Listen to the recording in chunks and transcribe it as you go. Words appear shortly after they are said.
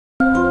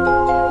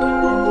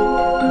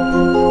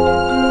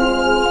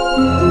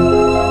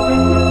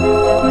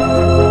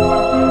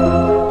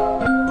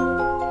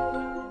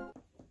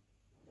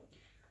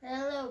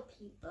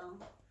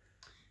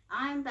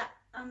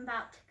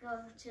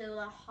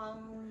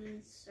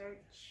and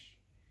search.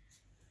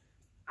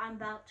 I'm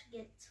about to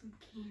get some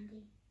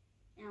candy,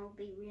 and it'll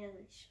be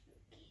really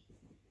spooky.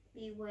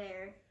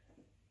 Beware.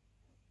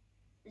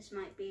 This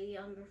might be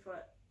younger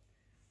for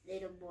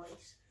little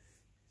boys.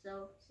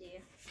 So, see ya.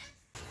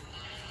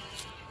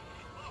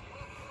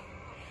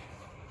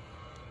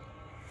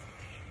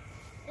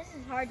 This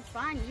is hard to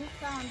find. You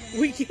found them.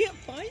 We can't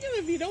find them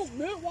if you don't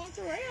move, walk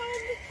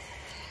around.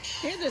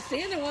 Can't just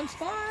stand in one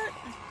spot.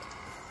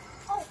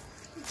 Oh.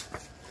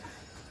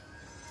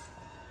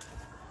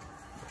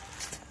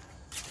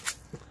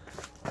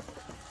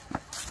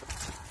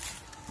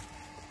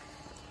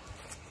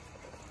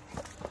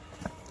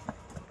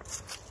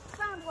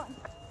 Found one.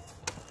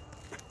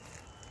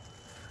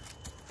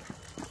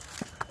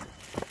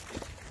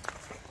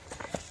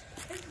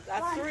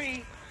 That's One.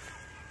 3.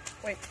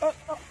 Wait. Oh.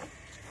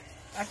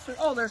 Actually,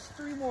 oh, there's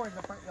 3 more in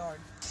the front yard.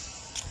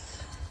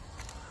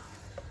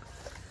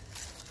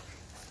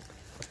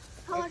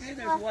 Okay,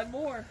 there's 1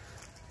 more.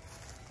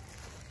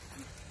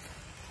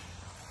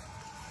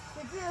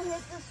 Did you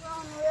hit this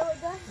one really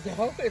good?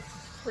 No, it's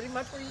pretty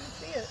much where you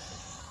see it.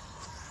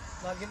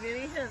 Not giving you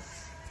any hints.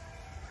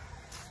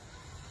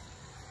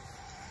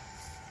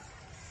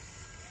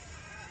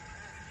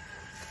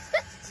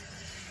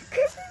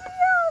 Creeping me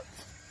out.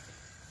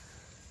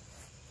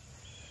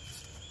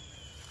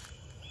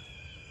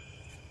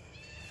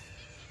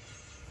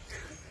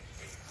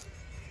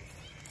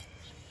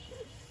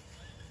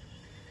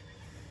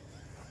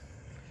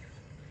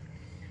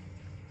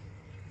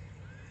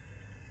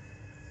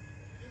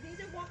 You need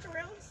to walk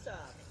around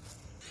stuff.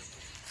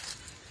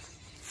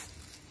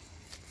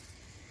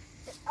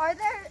 Are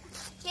there?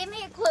 Give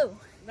me a clue.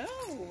 No.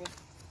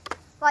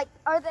 Like,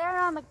 are they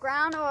on the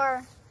ground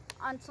or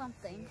on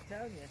something? I'm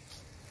telling you.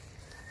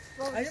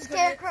 Well, I didn't put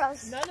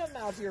scarecrows. None of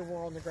them out here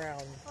were on the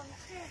ground. Well,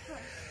 scarecrows.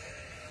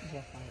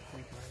 You'll find it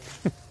pretty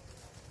fine.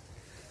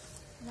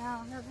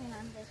 No, nothing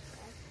on this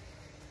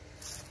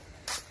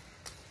side.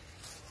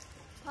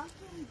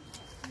 Pumpkin?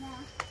 No.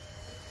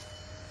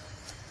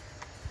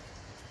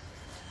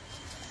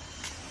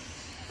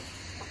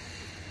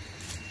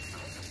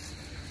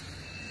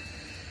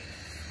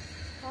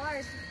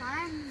 Hard to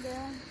find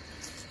them.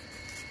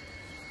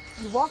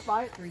 You walked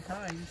by it 3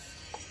 times.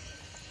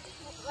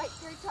 Like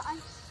 3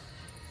 times.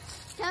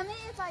 Tell me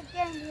if I'm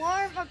getting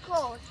warm or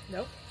cold.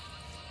 Nope.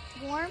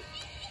 Warm?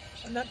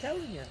 I'm not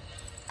telling you.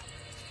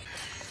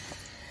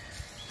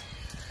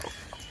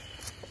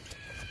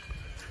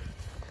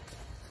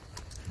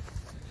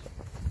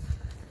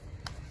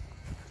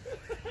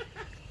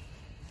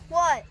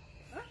 What?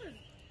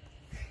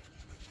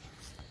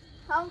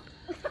 How?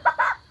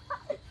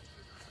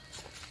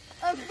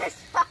 Oh, there's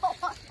that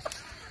one.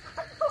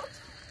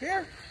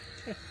 Here.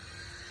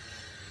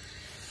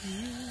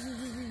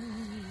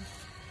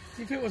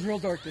 See, if it was real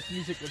dark, this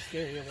music would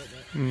scare you, wouldn't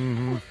it?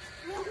 Mm-hmm.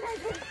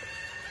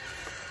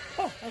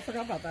 Oh, I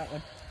forgot about that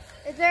one.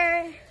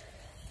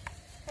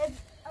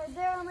 Are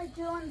there only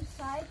 2 on the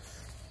sides?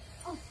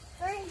 Oh,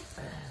 3.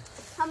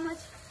 How much?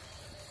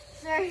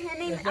 Is there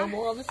any? There's no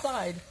more on the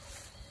side.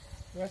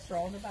 The rest are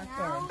all in the Now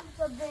backyard.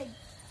 the big.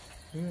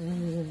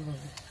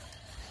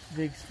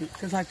 Big spook.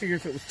 Because I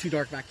figured if it was too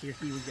dark back here,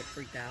 he would get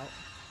freaked out.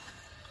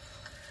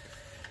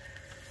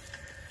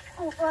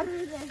 Oh, what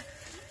is it?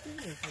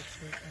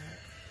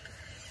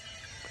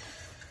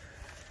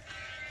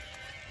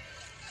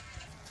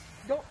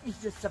 Don't you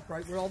just step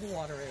right where all the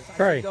water is. I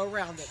Brae. could go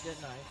around it,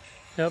 didn't I?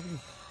 Yep.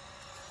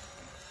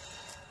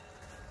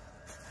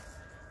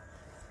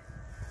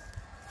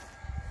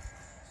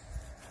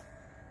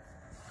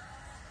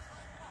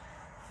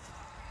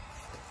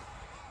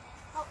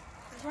 Oh,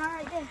 there's one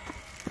right there.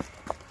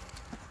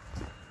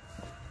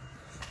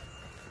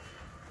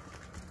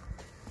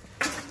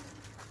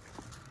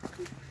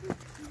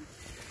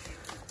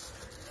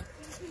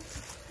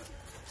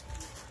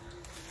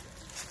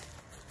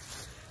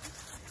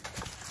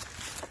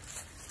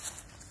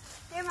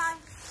 Here, mine.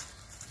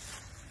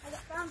 I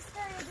got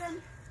downstairs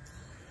and.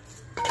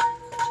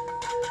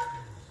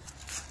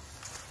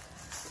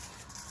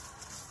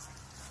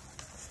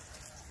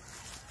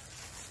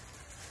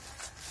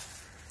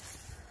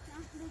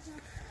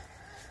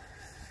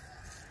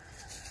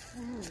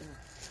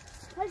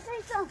 Let's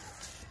say so.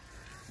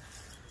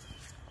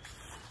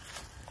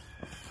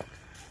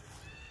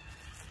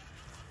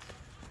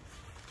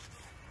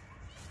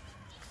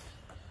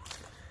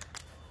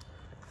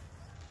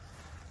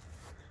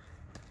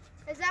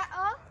 Is that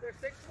all? There's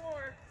 6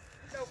 more.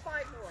 No,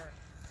 5 more.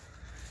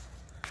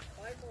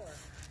 5 more.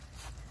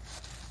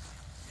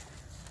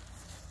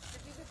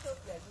 Did you get those?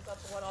 Yeah, you got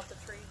the one off the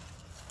tree.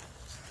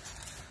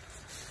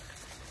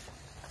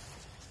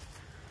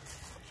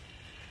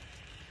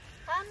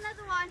 Found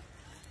another one.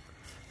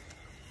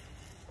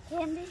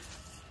 Candy.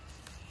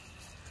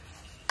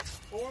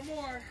 4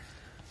 more.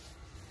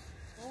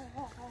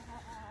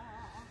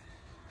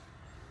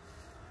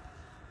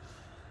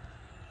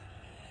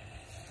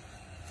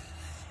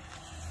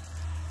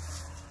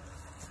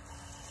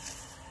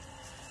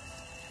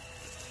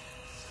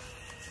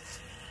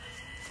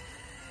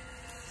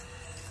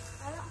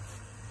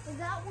 Is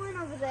that one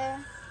over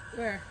there?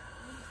 Where?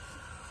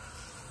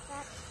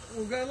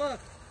 We'll go look.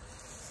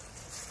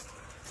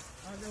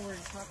 I don't know where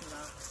you're talking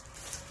about.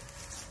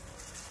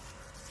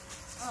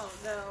 Oh,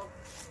 no.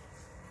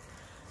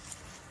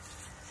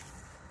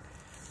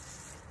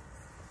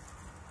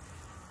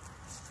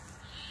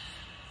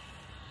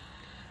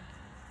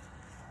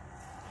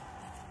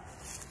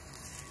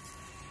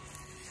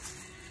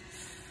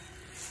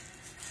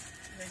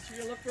 Make sure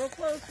you look real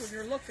close when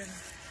you're looking.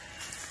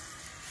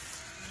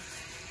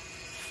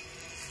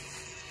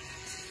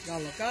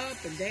 Gotta look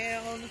up and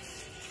down.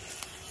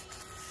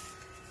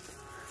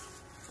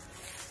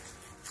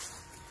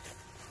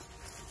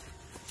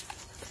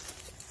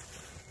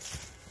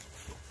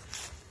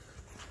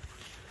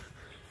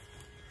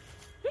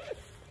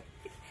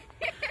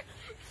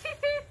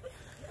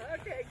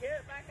 Okay, get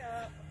it back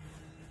up.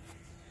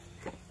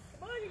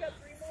 Come on, you got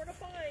 3 more to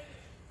find.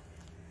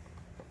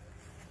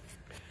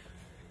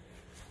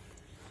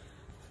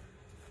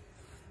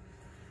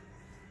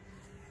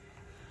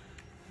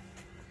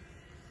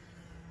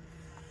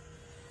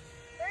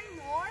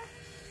 More?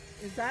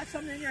 Is that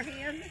something in your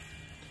hand?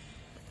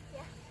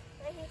 Yeah,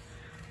 right here.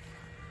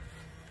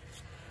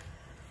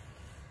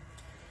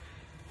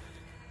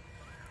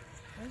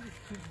 I think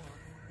it's 2 more.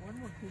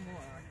 1 or 2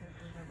 more. I can't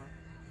remember.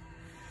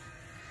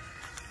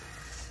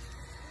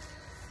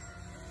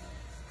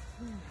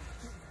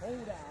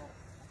 Hold out.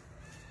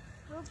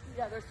 Oops,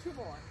 yeah, there's 2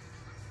 more.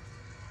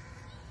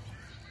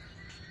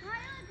 I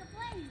like a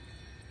plane.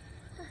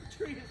 The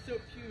tree is so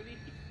cutie.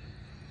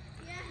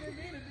 Yeah. They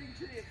made a big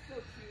tree. It's so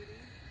cutie.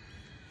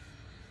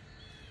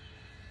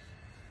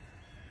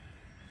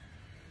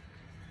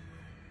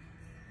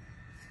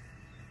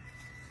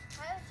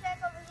 I'll check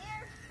over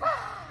here.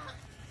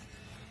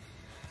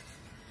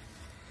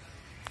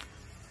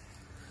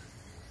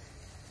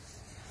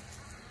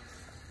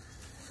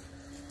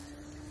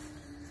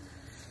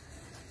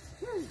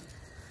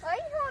 Why are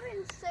you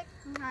holding stick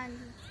behind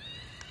me?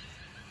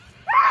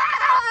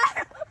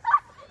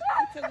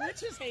 It's a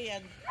witch's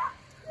hand.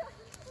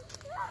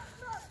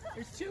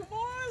 There's 2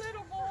 more,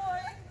 little boy.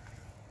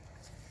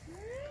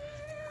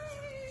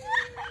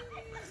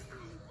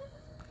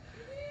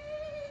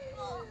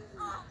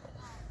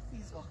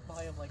 He's walked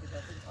by him like a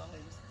dozen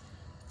times.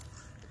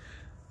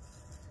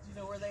 Do you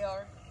know where they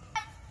are?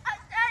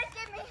 Daddy,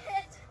 give me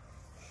it.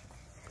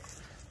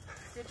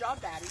 Good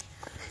job, Daddy.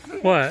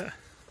 What?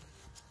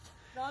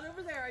 Not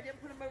over there. I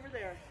didn't put him over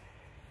there.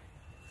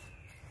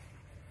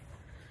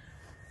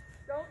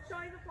 Don't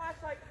shine the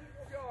flashlight in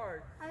people's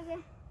yard.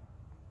 Okay.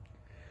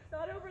 It's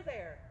not over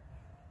there.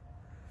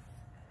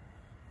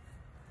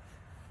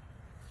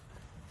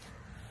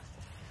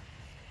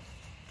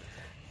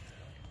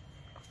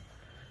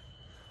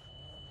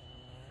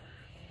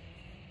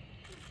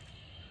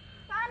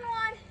 Found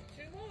one.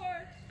 2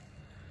 more.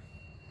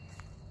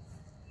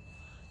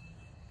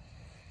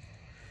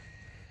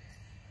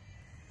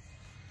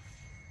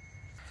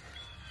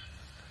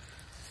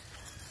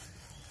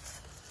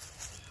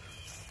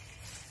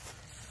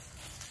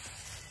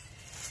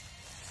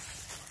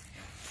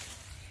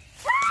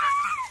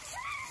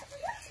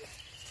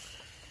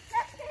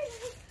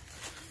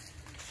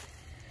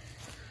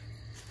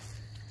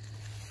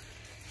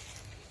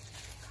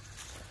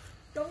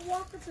 Don't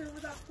walk up there where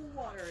that pool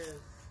water is.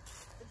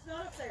 It's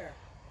not up there.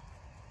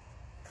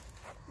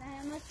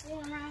 I must be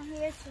around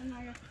here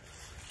somewhere.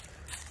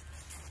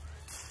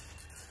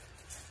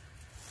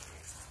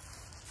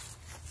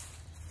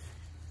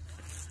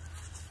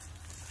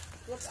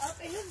 Look up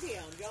and down.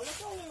 You gotta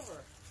look all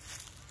over.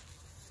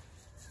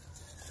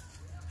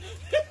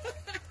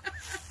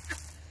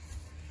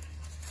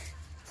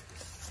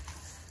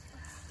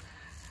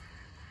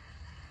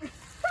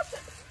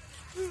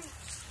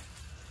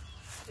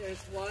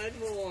 There's 1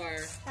 more.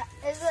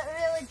 Is it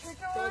really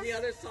tricky? It's on the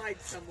other side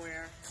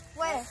somewhere.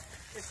 Where?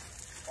 It's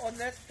on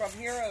this from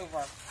here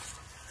over.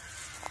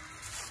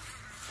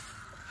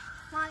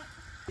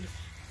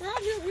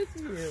 Roger with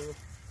you.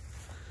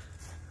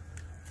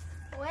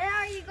 Where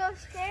are you going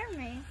to scare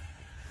me?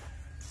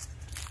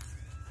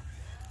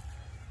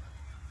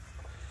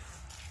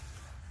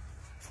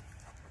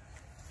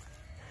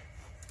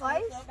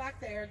 Twice? Don't go back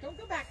there. Don't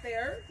go back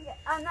there. Yeah,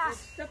 I'm not. There's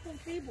stuff on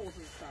cables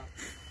and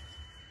stuff.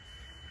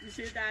 You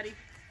see it, Daddy?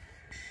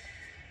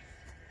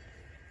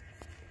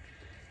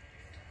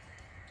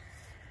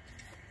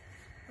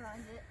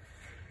 Find it.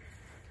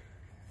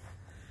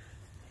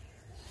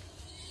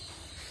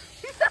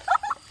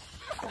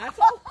 That's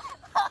all.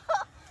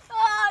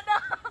 Oh no!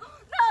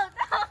 No!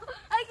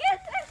 I get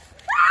it!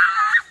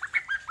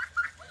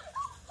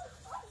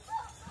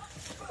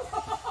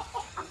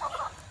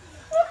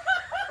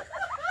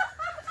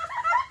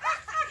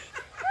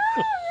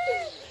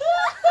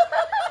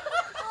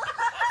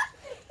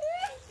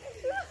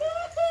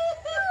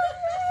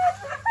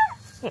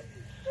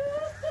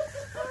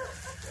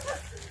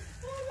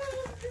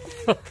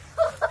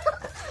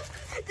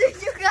 Did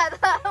you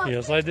get that one?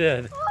 Yes, I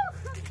did.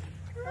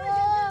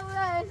 Oh,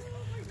 man.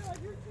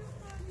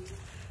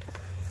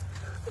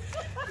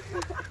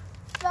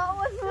 That one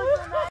was the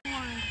nice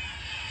one.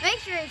 Make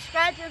sure you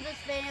subscribe to this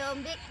video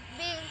and big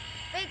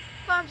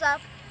thumbs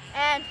up,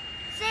 and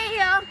see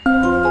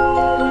ya.